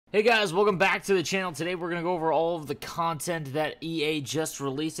Hey guys, welcome back to the channel. Today we're going to go over all of the content that EA just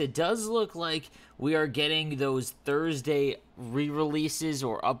released. It does look like we are getting those Thursday re-releases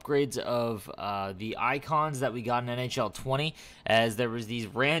or upgrades of the icons that we got in NHL 20, as there was these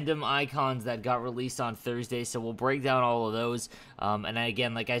random icons that got released on Thursday, so we'll break down all of those. And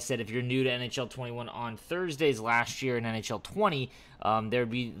again, like I said, if you're new to NHL 21 on Thursdays last year in NHL 20, there'd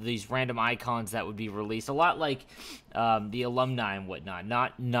be these random icons that would be released, a lot like the alumni and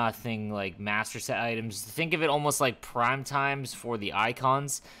whatnot, nothing like master set items. Think of it almost like Primetimes for the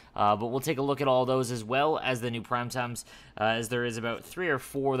icons, but we'll take a look at all those as well as the new Primetimes, as there is about 3 or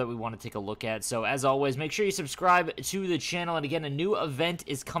 4 that we want to take a look at. So as always, make sure you subscribe to the channel, and again, a new event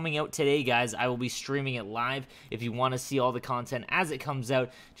is coming out today, guys. I will be streaming it live. If you want to see all the content as it comes out,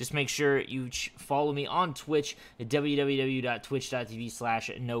 just make sure you follow me on Twitch at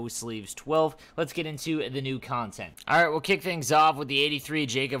www.twitch.tv/nosleeves12. Let's get into the new content. All right, we'll kick things off with the 83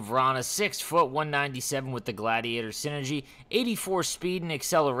 Jacob Vrana, 6 foot 197 with the Gladiator synergy, 84 speed and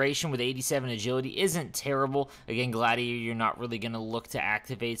acceleration with 87 agility. Isn't terrible. Again, Gladiator, you're not really going to look to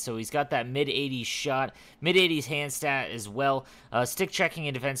activate, so he's got that mid-80s shot, mid-80s hand stat as well. Stick checking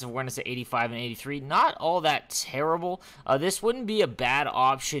and defensive awareness at 85 and 83. Not all that terrible. This wouldn't be a bad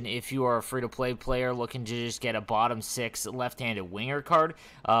option if you are a free-to-play player looking to just get a bottom 6 left-handed winger card,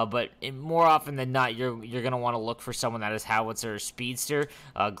 but more often than not, you're going to want to look for someone that is howitzer or speedster.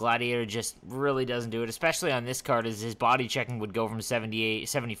 Gladiator just really doesn't do it, especially on this card, as his body checking would go from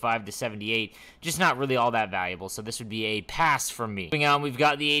 75 to 78. Just not really all that valuable, so this would be a pass from me. Moving on, we've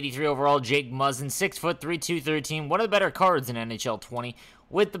got the 83 overall Jake Muzzin, 6 foot 3, 213, one of the better cards in NHL 20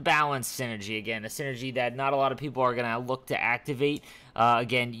 with the balance synergy. Again, a synergy that not a lot of people are gonna look to activate.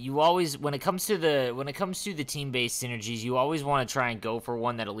 Again, you always, when it comes to the team-based synergies, you always want to try and go for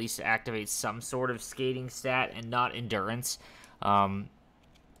one that at least activates some sort of skating stat and not endurance.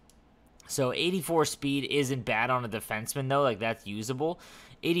 So 84 speed isn't bad on a defenseman, though. Like, that's usable.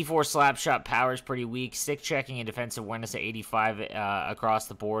 84 slap shot power is pretty weak. Stick checking and defensive awareness at 85 across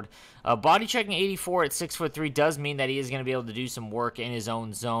the board. Body checking 84 at 6'3" does mean that he is going to be able to do some work in his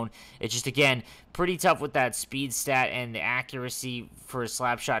own zone. It's just, again, pretty tough with that speed stat, and the accuracy for a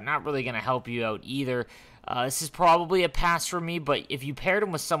slap shot not really going to help you out either. This is probably a pass for me, but if you paired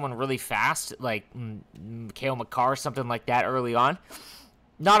him with someone really fast, like Cale Makar, something like that early on,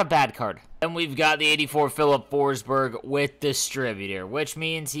 not a bad card. Then we've got the 84 Philip Forsberg with Distributor, which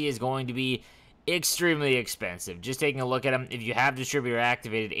means he is going to be extremely expensive. Just taking a look at him, if you have Distributor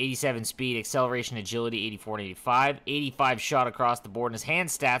activated, 87 speed, acceleration, agility, 84 and 85, 85 shot across the board, and his hand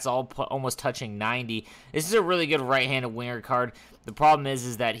stats almost touching 90. This is a really good right-handed winger card. The problem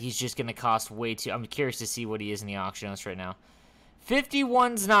is that he's just going to cost way too... I'm curious to see what he is in the auction house right now.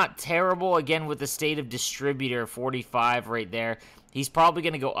 51's not terrible, again, with the state of Distributor, 45 right there. He's probably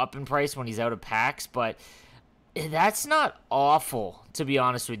going to go up in price when he's out of packs, but that's not awful, to be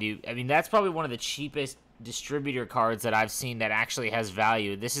honest with you. I mean, that's probably one of the cheapest Distributor cards that I've seen that actually has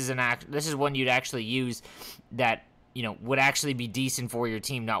value. This is one you'd actually use that, you know, would actually be decent for your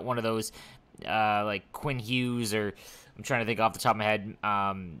team, not one of those like Quinn Hughes, or I'm trying to think off the top of my head,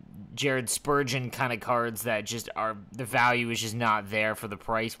 Jared Spurgeon kind of cards that just are, the value is just not there for the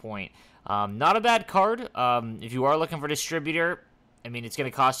price point. Not a bad card. If you are looking for Distributor, I mean, it's going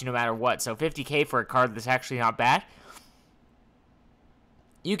to cost you no matter what. So $50K for a card that's actually not bad.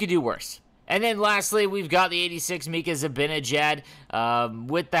 You could do worse. And then lastly, we've got the 86 Mika Zibanejad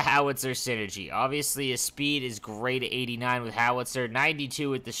with the Howitzer synergy. Obviously, his speed is great at 89 with Howitzer,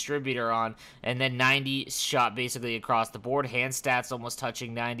 92 with Distributor on, and then 90 shot basically across the board. Hand stats almost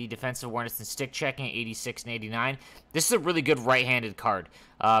touching 90, defensive awareness and stick checking at 86 and 89. This is a really good right-handed card.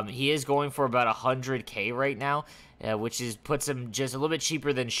 He is going for about 100K right now, which puts him just a little bit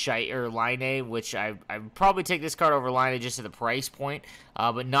cheaper than Line, which I probably take this card over Line just at the price point,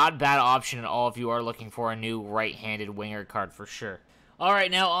 but not a bad option at all if you are looking for a new right-handed winger card for sure. All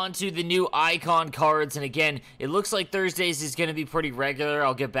right, now on to the new icon cards, and again, it looks like Thursdays is going to be pretty regular.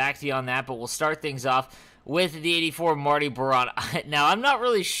 I'll get back to you on that, but we'll start things off with the 84 Marty Baron. Now, I'm not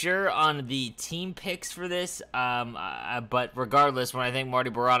really sure on the team picks for this, but regardless, when I think Marty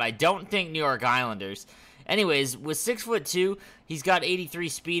Baron, I don't think New York Islanders. Anyways, with 6'2", he's got 83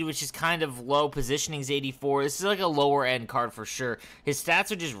 speed, which is kind of low. Positioning's 84. This is like a lower end card for sure. His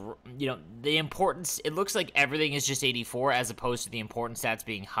stats are just, you know, the importance. It looks like everything is just 84 as opposed to the important stats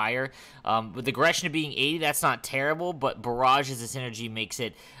being higher. With aggression being 80, that's not terrible, but barrage as a synergy makes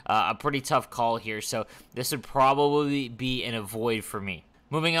it a pretty tough call here. So this would probably be an avoid for me.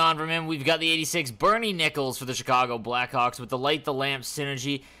 Moving on from him, we've got the 86 Bernie Nichols for the Chicago Blackhawks with the Light the Lamp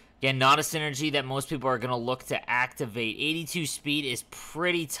synergy. Again, not a synergy that most people are going to look to activate. 82 speed is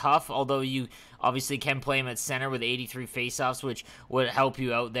pretty tough, although you obviously can play him at center with 83 faceoffs, which would help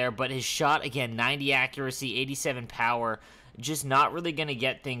you out there. But his shot, again, 90 accuracy, 87 power, just not really going to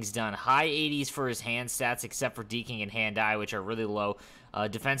get things done. High 80s for his hand stats, except for deking and hand-eye, which are really low.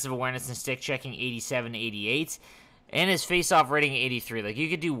 Defensive awareness and stick checking, 87, 88. And his face-off rating, 83. Like, you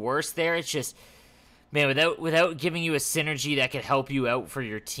could do worse there. It's just... Man, without giving you a synergy that could help you out for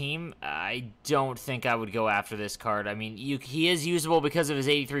your team, I don't think I would go after this card. I mean, he is usable because of his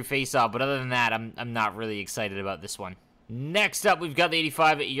 83 face-off, but other than that, I'm not really excited about this one. Next up, we've got the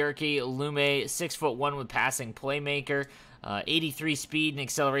 85 Recchi Lume, 6'1" with passing playmaker, 83 speed and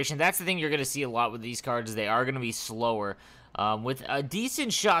acceleration. That's the thing you're going to see a lot with these cards. They are going to be slower. With a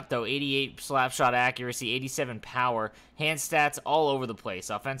decent shot, though, 88 slap shot accuracy, 87 power, hand stats all over the place.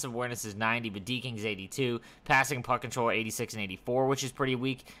 Offensive awareness is 90, but deking is 82. Passing puck control 86 and 84, which is pretty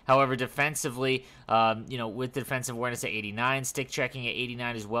weak. However, defensively, with defensive awareness at 89, stick checking at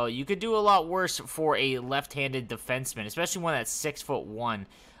 89 as well, you could do a lot worse for a left-handed defenseman, especially one that's 6'1".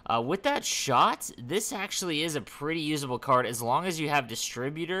 With that shot, this actually is a pretty usable card as long as you have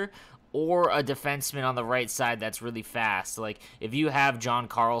distributor or a defenseman on the right side that's really fast. Like, if you have John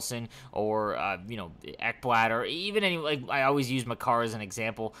Carlson or, Ekblad, or even I always use Makar as an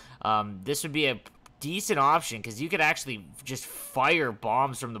example, this would be a decent option because you could actually just fire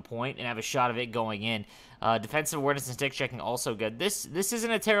bombs from the point and have a shot of it going in. Defensive awareness and stick checking also good. This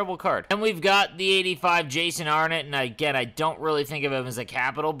isn't a terrible card. And we've got the 85 Jason Arnott, and again, I don't really think of him as a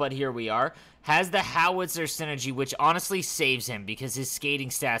capital, but here we are. Has the Howitzer synergy, which honestly saves him because his skating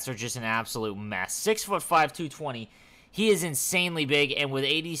stats are just an absolute mess. 6'5", 220. He is insanely big, and with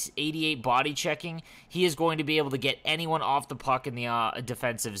 88 body checking, he is going to be able to get anyone off the puck in the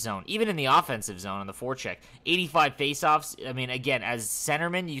defensive zone, even in the offensive zone on the forecheck. 85 faceoffs. I mean, again, as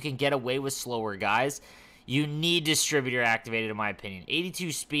centerman, you can get away with slower guys. You need distributor activated, in my opinion.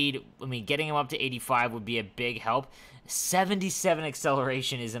 82 speed, I mean, getting him up to 85 would be a big help. 77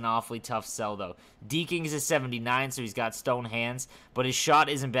 acceleration is an awfully tough sell, though. Deking is a 79, so he's got stone hands, but his shot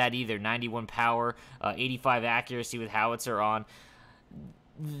isn't bad either. 91 power, 85 accuracy with Howitzer on.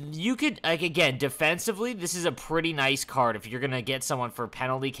 You could, again, defensively, this is a pretty nice card. If you're going to get someone for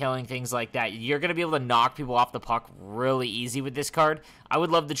penalty killing, things like that, you're going to be able to knock people off the puck really easy with this card. I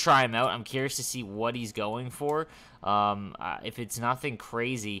would love to try him out. I'm curious to see what he's going for. If it's nothing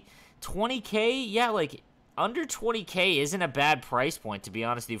crazy. 20K, yeah, like... Under 20K isn't a bad price point, to be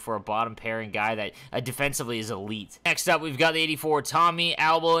honest with you, for a bottom pairing guy that defensively is elite. Next up, we've got the 84 Tommy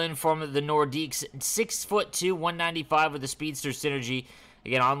Albolin from the Nordiques. 6'2", 195 with the speedster synergy.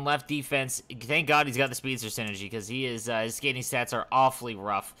 Again, on left defense, thank God he's got the speedster synergy because his skating stats are awfully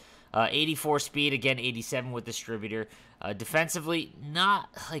rough. 84 speed, again, 87 with distributor. Defensively, not,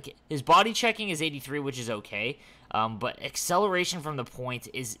 like, his body checking is 83, which is okay. But acceleration from the point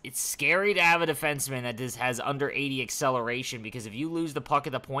it's scary to have a defenseman that has under 80 acceleration, because if you lose the puck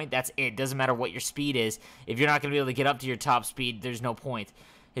at the point, that's it. Doesn't matter what your speed is. If you're not going to be able to get up to your top speed, there's no point.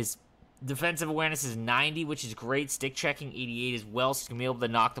 His defensive awareness is 90, which is great. Stick checking 88 as well, so he's going to be able to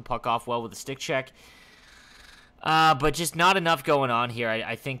knock the puck off well with the stick check. But just not enough going on here.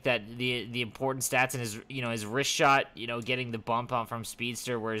 I think that the important stats in his wrist shot, getting the bump on from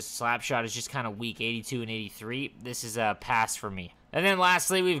speedster, whereas slap shot is just kind of weak, 82 and 83. This is a pass for me. And then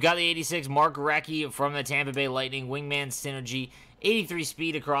lastly, we've got the 86 Mark Recchi from the Tampa Bay Lightning, wingman synergy, 83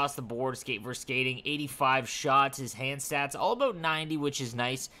 speed across the board, for skating, 85 shots, his hand stats, all about 90, which is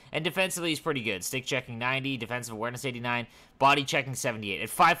nice, and defensively he's pretty good. Stick checking 90, defensive awareness 89, body checking 78. At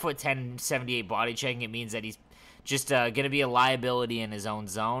 5'10", 78 body checking, it means that he's just going to be a liability in his own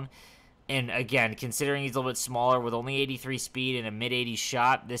zone. And again, considering he's a little bit smaller with only 83 speed and a mid-80s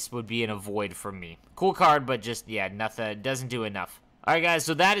shot, this would be an avoid from me. Cool card, but just, yeah, nothing, doesn't do enough. Alright guys,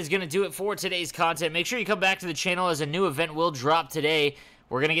 so that is going to do it for today's content. Make sure you come back to the channel as a new event will drop today.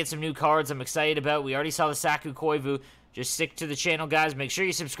 We're going to get some new cards I'm excited about. We already saw the Saku Koivu. Just stick to the channel, guys. Make sure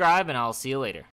you subscribe, and I'll see you later.